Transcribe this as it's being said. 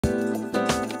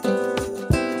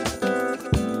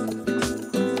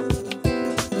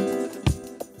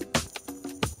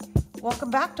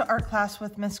Welcome back to Art Class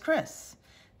with Miss Kris.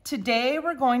 Today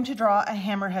we're going to draw a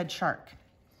hammerhead shark.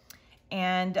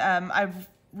 And I've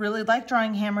really liked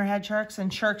drawing hammerhead sharks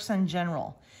and sharks in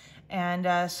general.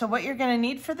 And so what you're going to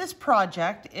need for this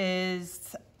project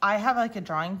is, I have like a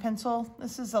drawing pencil.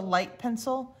 This is a light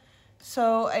pencil.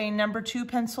 So a number 2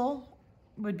 pencil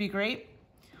would be great.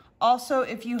 Also,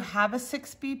 if you have a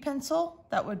 6B pencil,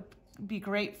 that would be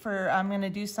great for, I'm going to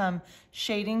do some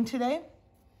shading today.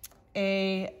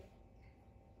 A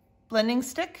blending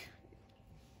stick.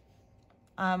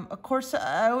 Of course,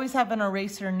 I always have an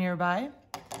eraser nearby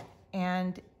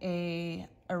and a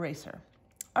eraser.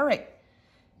 All right,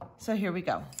 so here we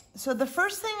go. So the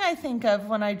first thing I think of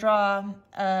when I draw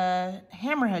a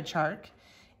hammerhead shark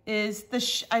is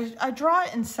I draw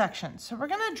it in sections. So we're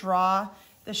gonna draw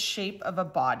the shape of a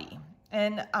body.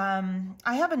 And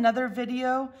I have another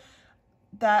video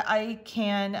that I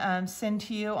can send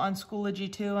to you on Schoology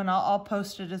too, and I'll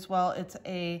post it as well. It's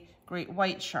a great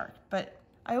white shark, but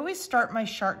I always start my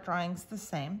shark drawings the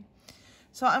same.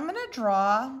 So I'm gonna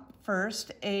draw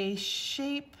first a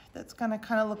shape that's gonna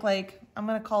kind of look like, I'm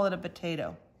gonna call it a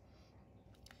potato.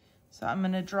 So I'm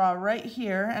gonna draw right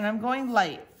here, and I'm going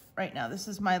light right now. This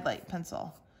is my light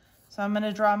pencil. So I'm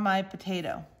gonna draw my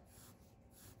potato.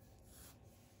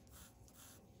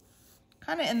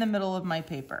 Kind of in the middle of my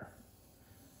paper.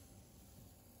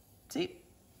 See?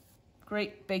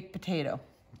 Great baked potato.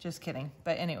 Just kidding.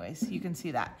 But anyways, you can see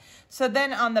that. So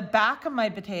then on the back of my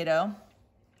potato,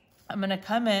 I'm going to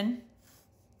come in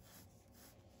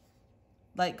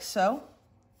like so.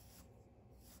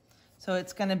 So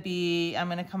it's going to be, I'm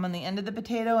going to come on the end of the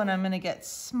potato and I'm going to get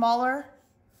smaller.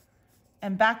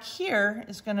 And back here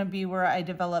is going to be where I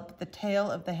develop the tail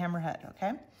of the hammerhead,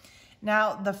 okay?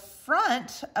 Now the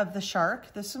front of the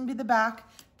shark, this will be the back.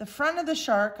 The front of the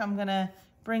shark, I'm going to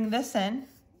bring this in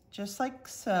just like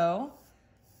so.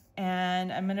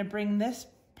 And I'm going to bring this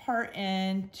part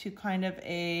in to kind of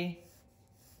a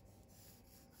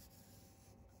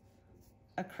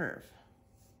curve.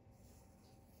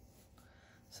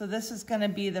 So this is going to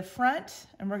be the front,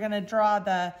 and we're going to draw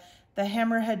the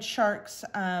hammerhead shark's,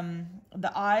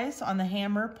 the eyes on the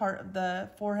hammer part of the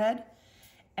forehead,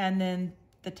 and then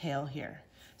the tail here.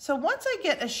 So once I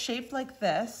get a shape like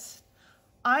this,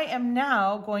 I am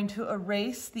now going to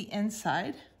erase the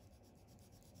inside,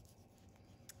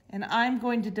 and I'm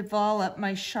going to develop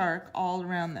my shark all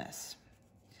around this.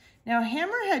 Now,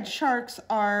 hammerhead sharks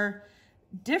are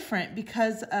different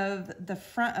because of the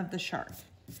front of the shark,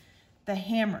 the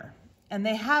hammer, and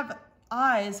they have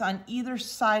eyes on either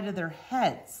side of their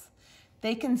heads.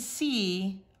 They can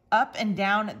see up and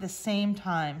down at the same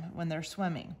time when they're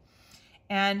swimming.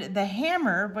 And the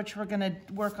hammer, which we're gonna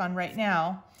work on right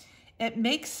now, it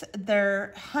makes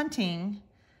their hunting,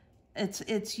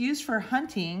 it's used for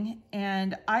hunting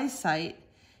and eyesight.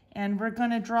 And we're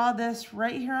gonna draw this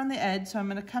right here on the edge. So I'm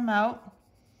gonna come out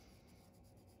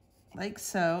like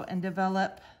so and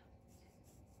develop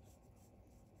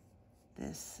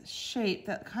this shape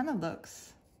that kind of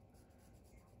looks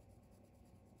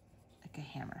like a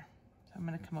hammer. So I'm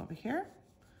gonna come over here,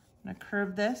 I'm gonna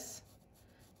curve this,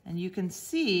 and you can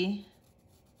see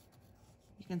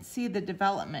the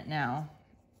development now.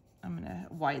 I'm gonna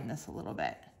widen this a little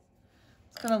bit.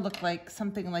 It's gonna look like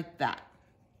something like that.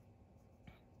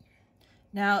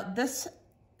 Now this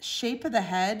shape of the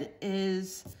head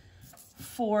is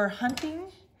for hunting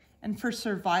and for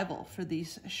survival for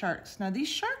these sharks. Now these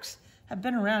sharks have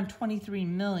been around 23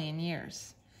 million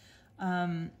years.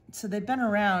 So they've been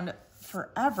around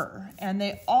forever, and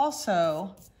they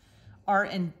also are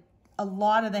in, a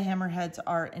lot of the hammerheads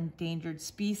are endangered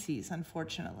species,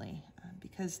 unfortunately,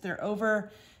 because they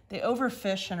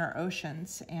overfish in our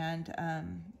oceans, and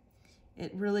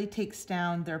it really takes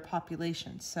down their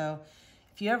population. So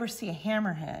if you ever see a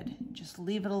hammerhead, just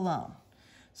leave it alone.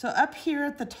 So up here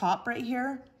at the top right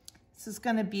here, this is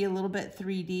going to be a little bit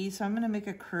 3D. So I'm going to make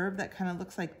a curve that kind of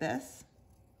looks like this.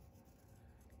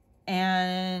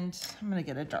 And I'm going to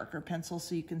get a darker pencil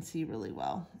so you can see really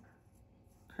well.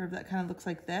 Curve that kind of looks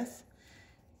like this.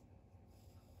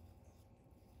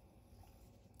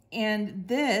 And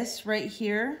this right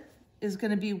here is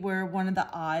going to be where one of the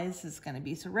eyes is going to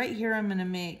be. So right here, I'm going to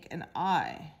make an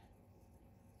eye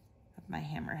of my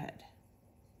hammerhead.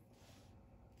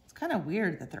 It's kind of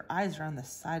weird that their eyes are on the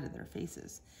side of their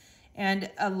faces. And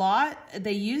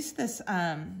they use this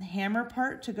hammer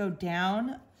part to go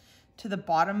down to the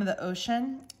bottom of the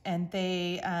ocean. And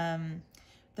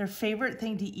their favorite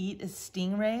thing to eat is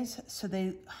stingrays. So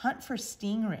they hunt for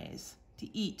stingrays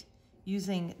to eat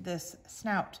using this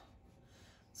snout.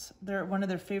 They're one of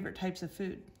their favorite types of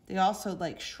food. They also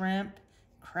like shrimp,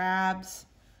 crabs,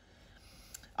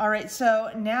 All right,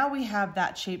 so now we have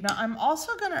that shape. Now I'm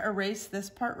also gonna erase this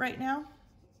part right now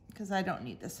because I don't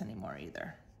need this anymore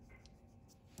either.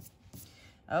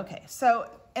 Okay, so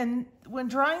and when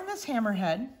drawing this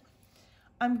hammerhead,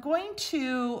 I'm going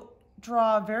to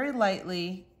draw very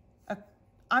lightly.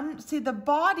 See, the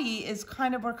body is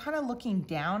we're kind of looking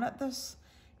down at this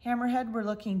hammerhead. We're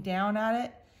looking down at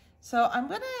it. So I'm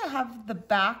gonna have the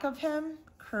back of him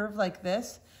curve like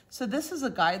this. So this is a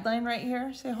guideline right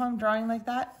here. See how I'm drawing like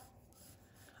that?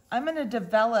 I'm gonna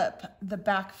develop the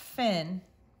back fin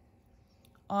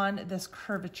on this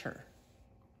curvature,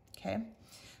 okay?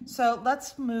 So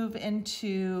let's move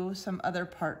into some other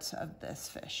parts of this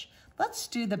fish. Let's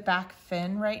do the back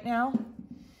fin right now.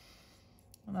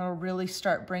 And I'll really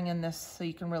start bringing this so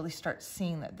you can really start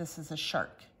seeing that this is a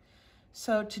shark.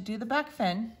 So to do the back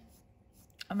fin,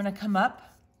 I'm gonna come up,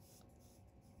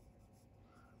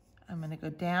 I'm gonna go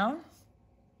down,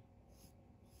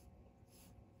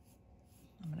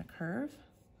 I'm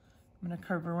gonna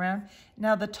curve around.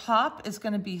 Now the top is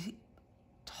gonna be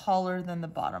taller than the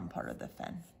bottom part of the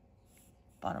fin.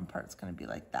 Bottom part's gonna be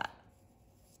like that.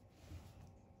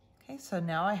 Okay, so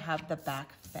now I have the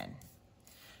back fin.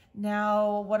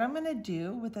 Now what I'm gonna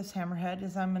do with this hammerhead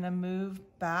is I'm gonna move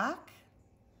back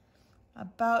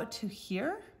about to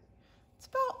here. It's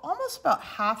almost about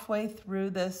halfway through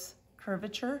this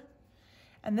curvature.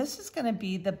 And this is gonna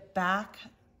be the back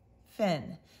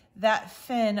fin. That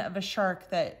fin of a shark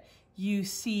that you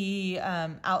see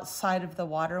outside of the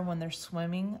water when they're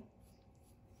swimming.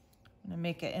 I'm gonna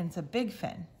make it into a big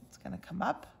fin. It's gonna come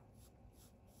up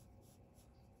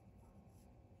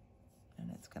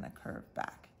and it's gonna curve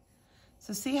back.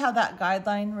 So see how that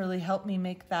guideline really helped me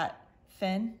make that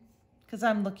fin? Because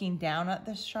I'm looking down at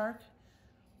this shark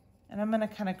and I'm gonna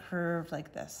kind of curve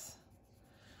like this.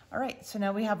 All right, so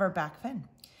now we have our back fin.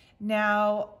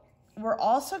 Now, we're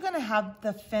also gonna have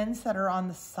the fins that are on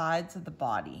the sides of the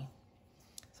body.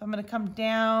 So I'm gonna come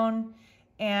down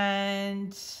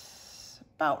and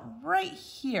about right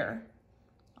here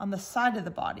on the side of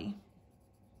the body,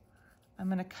 I'm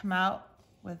gonna come out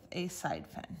with a side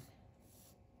fin.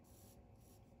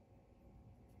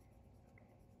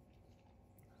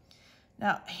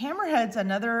 Now, hammerheads,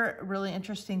 another really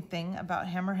interesting thing about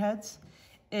hammerheads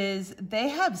is they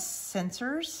have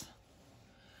sensors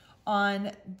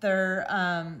on their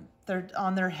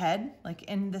head, like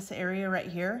in this area right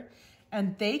here,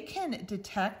 and they can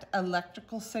detect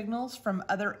electrical signals from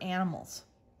other animals.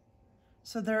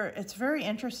 So it's very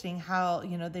interesting how,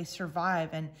 you know, they survive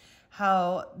and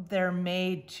how they're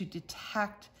made to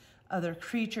detect other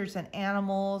creatures and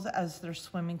animals as they're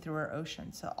swimming through our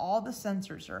ocean. So all the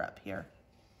sensors are up here.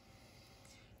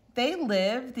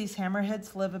 These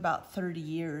hammerheads live about 30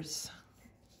 years.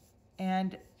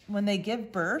 And when they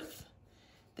give birth,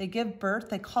 they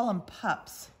call them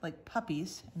pups, like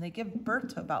puppies, and they give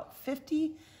birth to about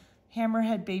 50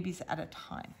 hammerhead babies at a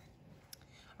time.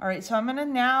 All right, so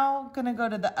I'm now gonna go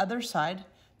to the other side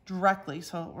directly.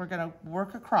 So we're gonna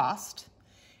work across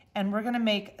and we're gonna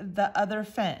make the other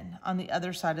fin on the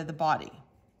other side of the body.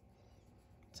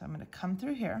 So I'm gonna come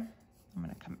through here, I'm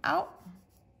gonna come out,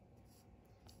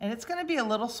 and it's gonna be a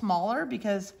little smaller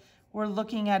because we're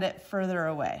looking at it further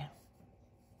away.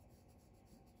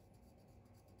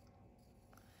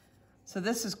 So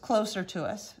this is closer to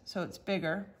us, so it's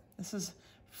bigger. This is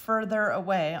further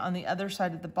away on the other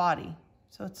side of the body,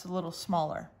 so it's a little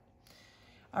smaller.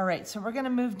 All right, so we're gonna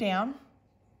move down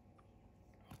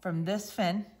from this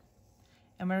fin,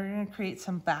 and we're gonna create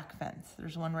some back fins.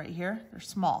 There's one right here, they're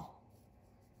small.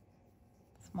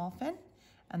 Small fin,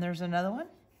 and there's another one,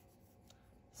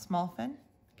 small fin,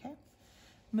 okay.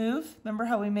 Move, remember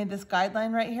how we made this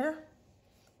guideline right here?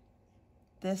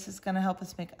 This is gonna help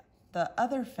us make the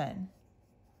other fin,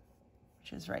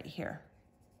 which is right here.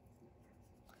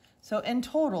 So in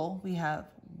total, we have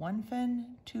 1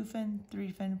 fin, 2 fin,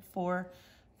 3 fin, 4,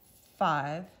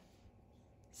 5,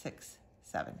 6,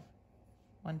 7.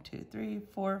 1, 2, 3,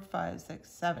 4, 5, 6,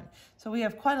 7. So we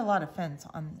have quite a lot of fins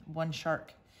on one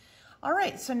shark. All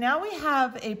right, so now we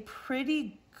have a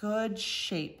pretty good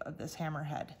shape of this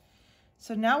hammerhead.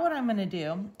 So now what I'm gonna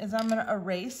do is I'm gonna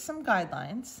erase some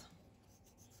guidelines,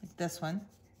 like this one,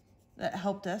 that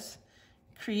helped us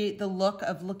create the look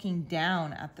of looking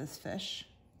down at this fish.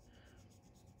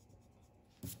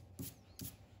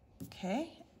 Okay,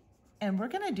 and we're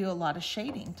gonna do a lot of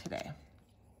shading today.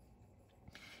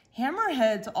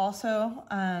 Hammerheads also,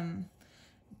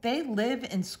 they live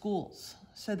in schools.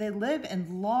 So they live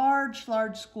in large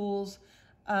schools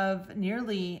of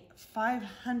nearly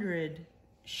 500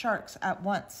 sharks at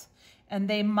once. And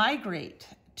they migrate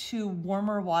to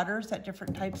warmer waters at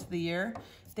different types of the year.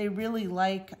 They really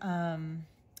like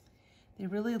They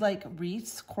really like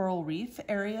reefs, coral reef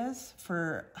areas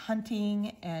for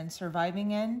hunting and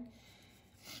surviving in.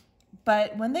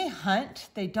 But when they hunt,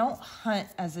 they don't hunt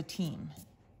as a team.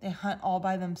 They hunt all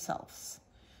by themselves.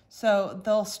 So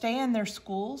they'll stay in their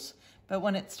schools, but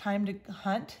when it's time to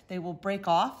hunt, they will break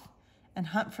off and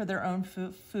hunt for their own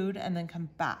food and then come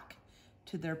back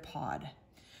to their pod.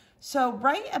 So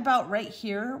right about right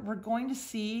here, we're going to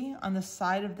see on the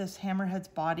side of this hammerhead's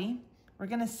body, we're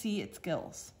gonna see its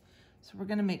gills. So we're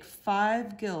gonna make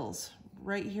 5 gills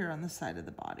right here on the side of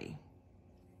the body.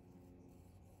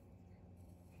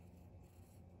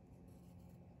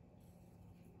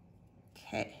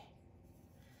 Okay,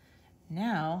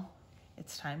 now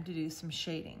it's time to do some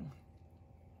shading.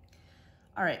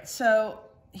 All right, so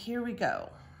here we go.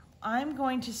 I'm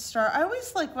going to start, I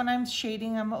always like when I'm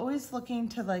shading, I'm always looking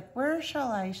to like, where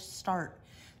shall I start?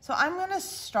 So I'm gonna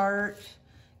start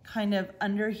kind of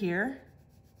under here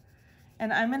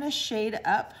and I'm gonna shade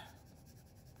up.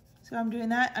 So I'm doing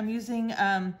that. I'm using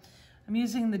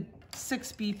the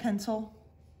 6B pencil.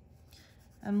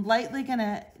 I'm lightly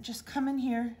gonna just come in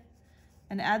here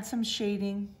and add some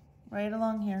shading right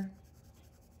along here.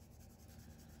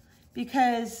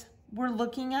 Because we're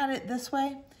looking at it this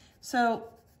way, so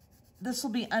this will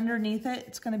be underneath it.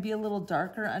 It's gonna be a little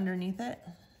darker underneath it.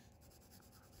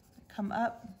 Come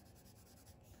up.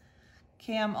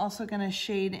 Okay, I'm also gonna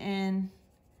shade in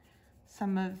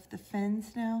some of the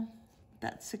fins now,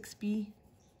 that 6B.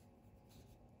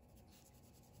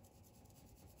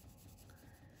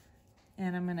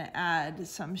 And I'm gonna add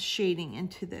some shading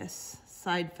into this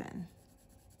side fin.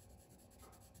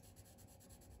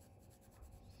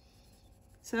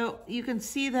 So you can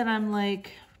see that I'm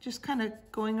like, just kind of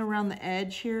going around the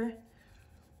edge here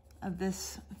of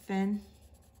this fin,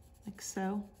 like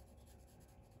so.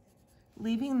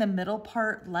 Leaving the middle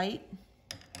part light.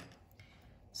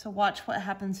 So watch what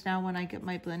happens now when I get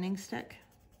my blending stick.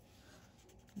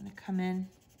 I'm gonna come in.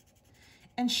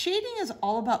 And shading is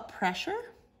all about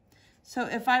pressure. So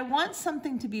if I want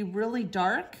something to be really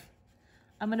dark,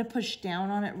 I'm gonna push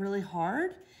down on it really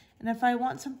hard. And if I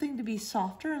want something to be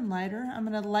softer and lighter, I'm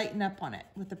gonna lighten up on it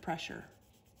with the pressure.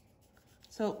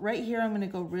 So right here, I'm gonna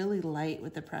go really light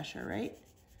with the pressure, right?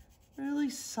 Really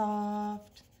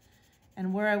soft.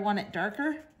 And where I want it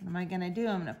darker, what am I gonna do?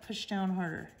 I'm gonna push down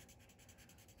harder.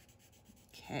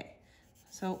 Okay,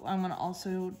 so I'm gonna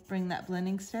also bring that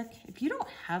blending stick. If you don't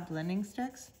have blending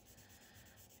sticks,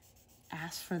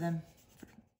 ask for them.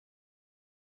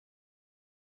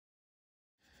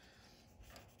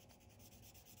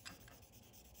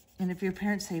 And if your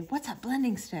parents say, what's a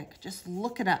blending stick? Just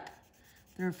look it up.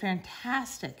 They're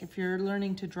fantastic if you're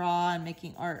learning to draw and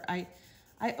making art. I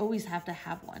always have to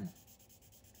have one.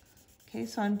 Okay,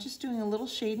 so I'm just doing a little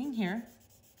shading here,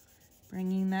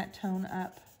 bringing that tone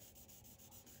up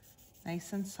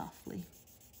nice and softly.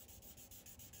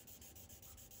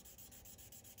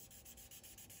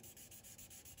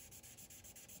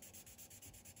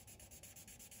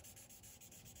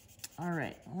 All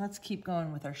right, let's keep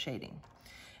going with our shading.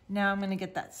 Now I'm gonna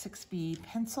get that 6B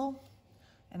pencil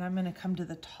and I'm gonna come to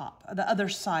the top, the other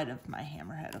side of my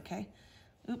hammerhead, okay?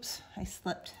 Oops, I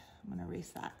slipped. I'm gonna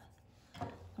erase that.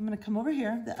 I'm gonna come over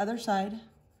here, the other side,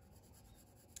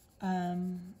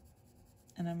 and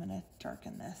I'm gonna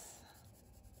darken this.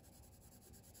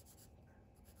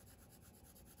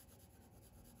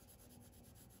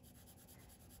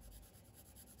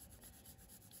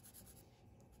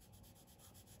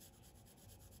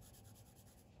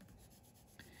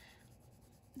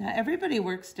 Now, everybody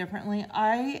works differently.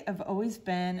 I have always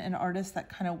been an artist that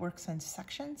kind of works in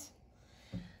sections.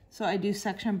 So I do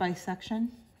section by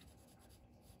section.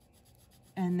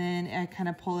 And then I kind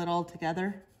of pull it all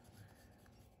together.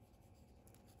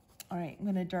 All right, I'm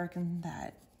gonna darken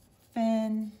that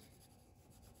fin.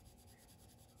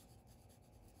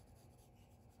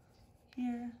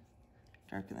 Here,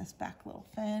 darken this back little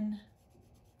fin.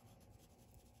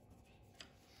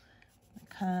 I'm gonna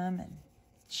come and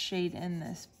shade in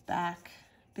this back,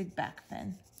 big back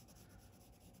fin.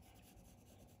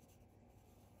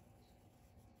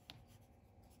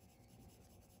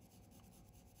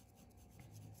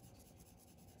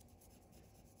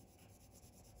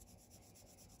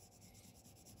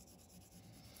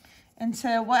 And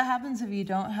so what happens if you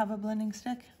don't have a blending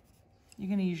stick? You're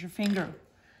gonna use your finger.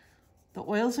 The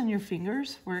oils in your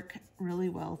fingers work really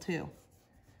well too.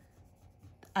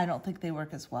 I don't think they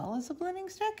work as well as a blending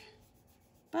stick,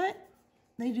 but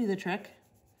they do the trick.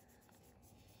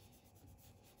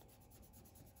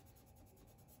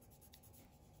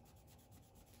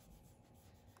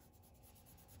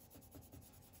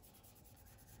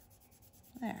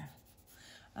 There.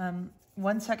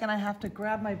 1 second, I have to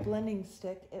grab my blending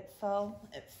stick. It fell.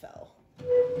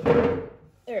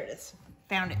 There it is.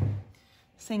 Found it.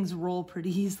 These things roll pretty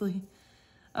easily.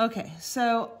 Okay,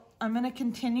 so I'm going to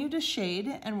continue to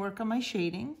shade and work on my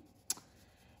shading.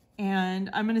 And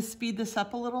I'm going to speed this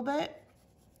up a little bit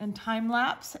and time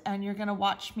lapse, and you're going to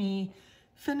watch me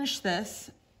finish this,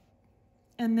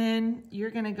 and then you're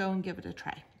going to go and give it a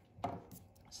try.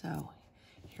 So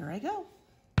here I go.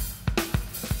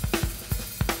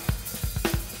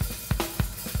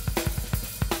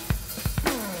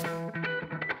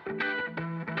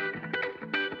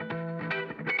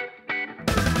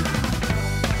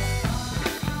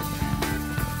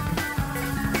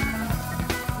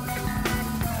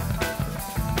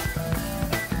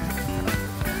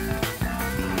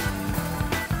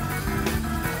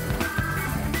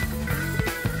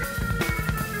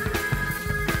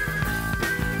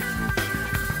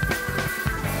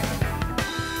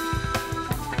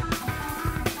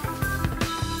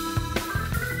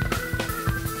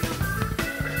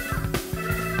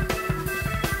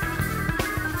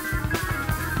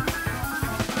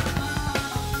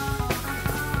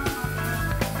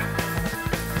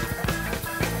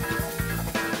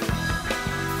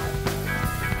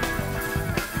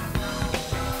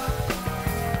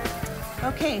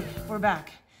 Okay, we're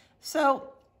back. So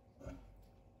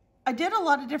I did a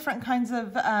lot of different kinds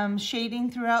of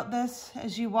shading throughout this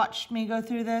as you watched me go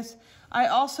through this. I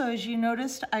also, as you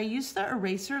noticed, I used the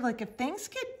eraser. Like if things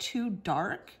get too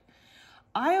dark,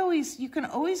 you can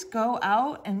always go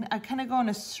out, and I kind of go in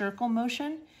a circle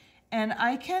motion, and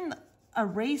I can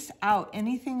erase out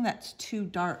anything that's too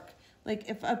dark. Like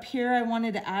if up here I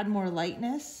wanted to add more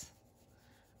lightness,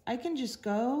 I can just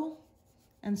go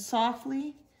and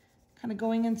softly, kind of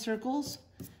going in circles,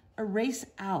 erase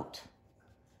out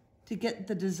to get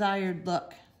the desired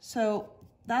look. So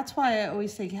that's why I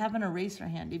always say have an eraser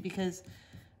handy, because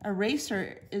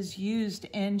eraser is used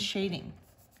in shading.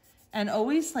 And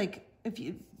always, like,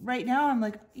 right now I'm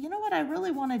like, you know what, I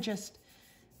really want to just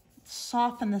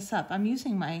soften this up. I'm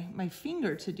using my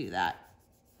finger to do that.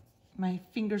 My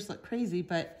fingers look crazy,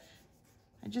 but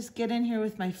I just get in here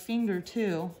with my finger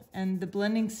too, and the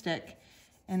blending stick.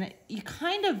 And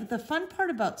the fun part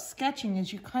about sketching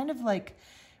is you kind of like,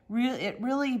 it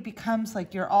really becomes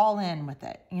like you're all in with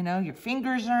it. You know, your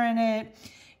fingers are in it.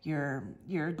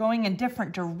 You're going in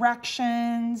different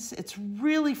directions. It's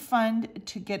really fun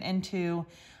to get into.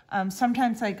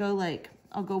 Sometimes I'll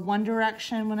go one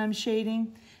direction when I'm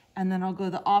shading, and then I'll go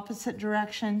the opposite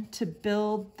direction to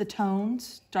build the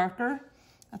tones darker.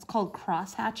 That's called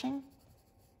cross hatching.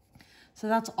 So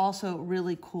that's also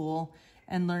really cool,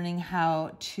 and learning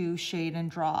how to shade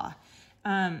and draw.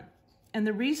 And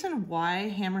the reason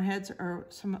why hammerheads are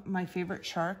some of my favorite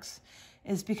sharks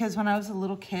is because when I was a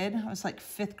little kid, I was like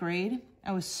 5th grade,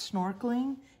 I was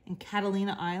snorkeling in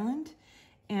Catalina Island.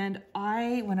 And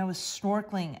when I was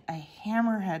snorkeling, a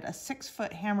hammerhead, a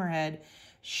 6-foot hammerhead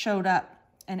showed up,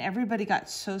 and everybody got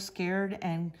so scared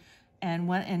and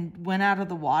went out of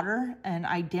the water, and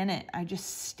I didn't. I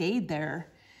just stayed there,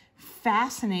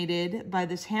 fascinated by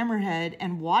this hammerhead,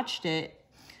 and watched it.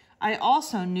 I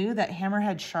also knew that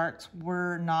hammerhead sharks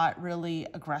were not really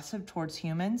aggressive towards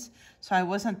humans, so I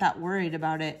wasn't that worried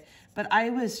about it. But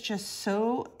I was just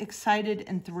so excited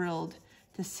and thrilled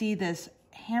to see this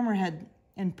hammerhead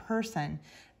in person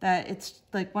that it's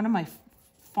like one of my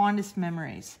fondest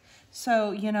memories.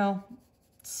 So, you know,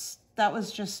 that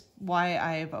was just why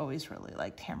I've always really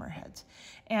liked hammerheads.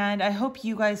 And I hope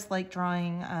you guys like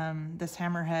drawing this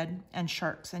hammerhead and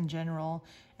sharks in general.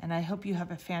 And I hope you have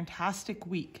a fantastic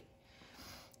week.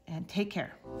 And take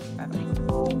care. Bye-bye.